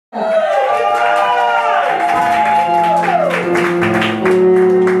All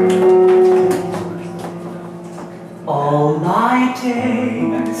my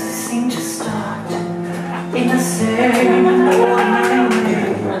days seem to start in the same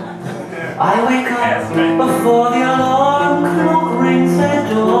ordinary way. I wake up before the alarm clock rings at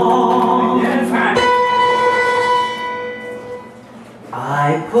dawn.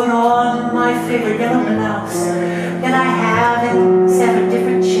 I put on my favorite yellow blouse that I have in 7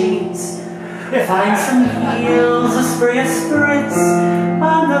 different shades. Find some heels, a spray of spritz,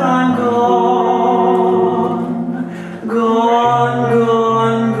 and then I'm gone. Gone,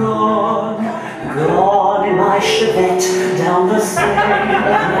 gone, gone, gone in my Chevette down the same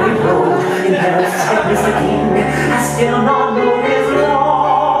road. In Paris, Mr. King has still not mowed his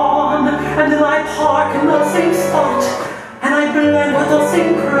lawn. And then I park in the same spot, and I blend with the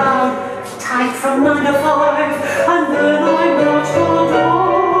same crowd, tight from 9 to 5, and then I knock the door.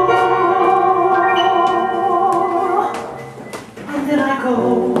 And then I go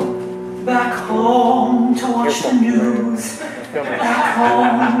back home to watch the news, back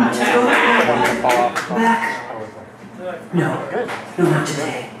home to go to bed, back... No, not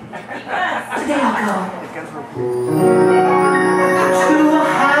today. Today I'll go to a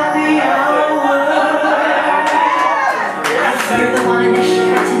happy hour. I hear the one in the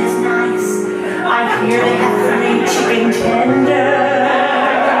Sheraton is nice. I hear they have free chicken tenders.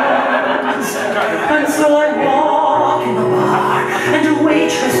 And so I walk in the bar, and a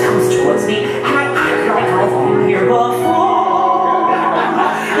waitress comes towards me, and I act like I've been here before.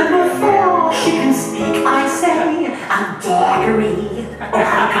 And before she can speak, I say, I'm daiquiri. Oh,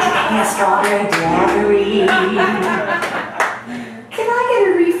 how could you pay a strawberry daiquiri? Can I get a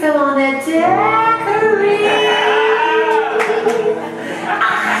refill on that daiquiri?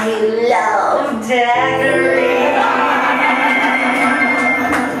 I love daiquiri.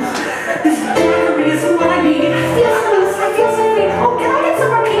 This daiquiri is what I need. I feel so loose, I feel so free. Oh, can I get some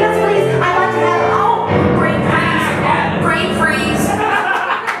more peanuts, please? I'd like to have, brain freeze. Brain freeze.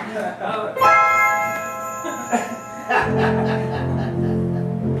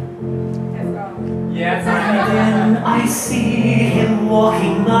 And then I see him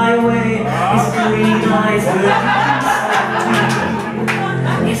walking my way, his green eyes burning.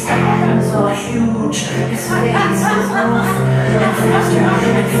 His hands are huge, his face is rough, and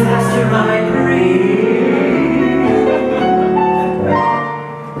faster I breathe.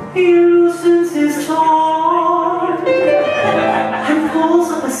 He loosens his tongue and pulls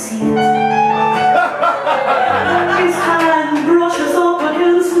up a seat. His hand brushes up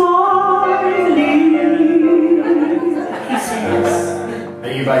against mine. He says,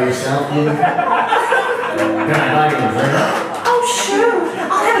 "Are you by yourself, you? Can I buy you a drink?" "Oh, sure.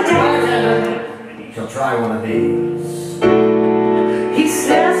 I'll have a drink." She'll try one of these. He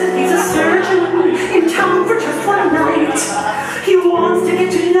says that he's a surgeon in town for just one night. He wants to get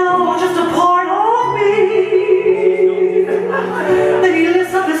to know just a part of me. Then he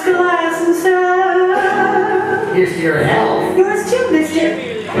lifts up his glass and says, "Here's to your health." "Yours too, mister.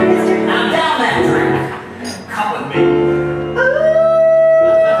 Now down that drink. Come with me.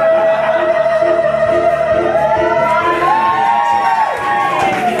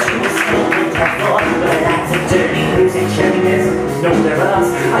 No, there us.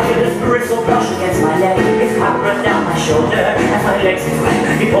 I feel his bristle brush against my neck, his heart run down my shoulder. As my legs his way,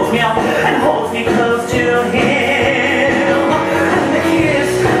 he pulls me up and holds me close to him. And the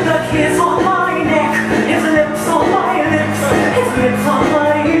kiss on my neck, his lips on my lips, his lips on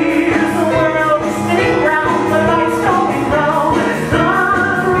my ears. The world is spinning round, the lights going round, the lights going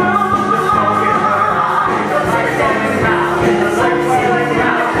round, the lights going round, the lights going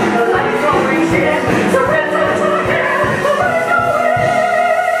round, the lights going in. Surrender to him.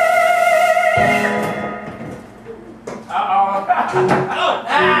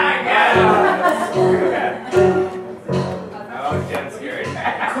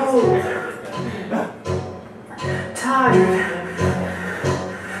 Cold, tired,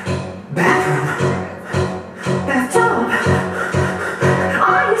 bathroom, bathtub,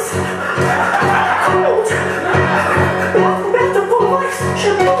 ice, cold, back to full ice,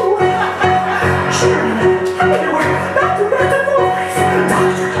 shampoo, sharing, everywhere, back to full ice,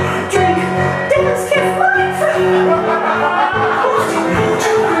 doctor, drink, dance, kiss, life.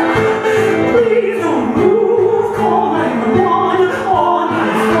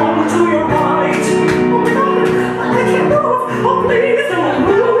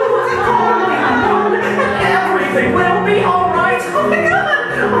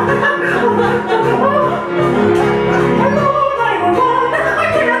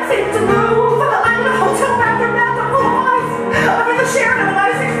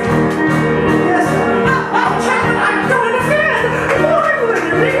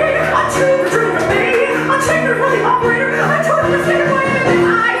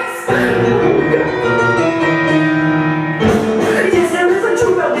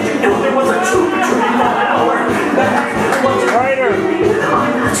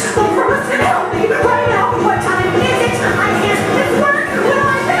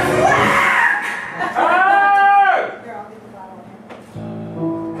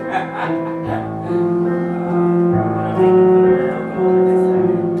 All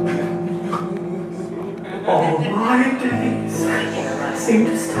my days seem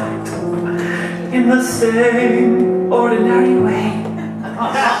to start in the same ordinary way.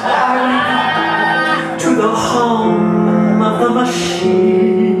 I wake up to the hum of the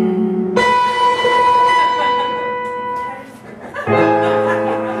machine.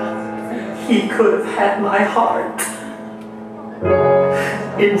 He could have had my heart.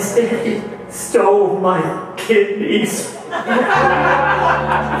 Instead, he stole my kidneys.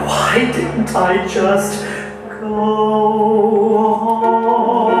 Why didn't I just go?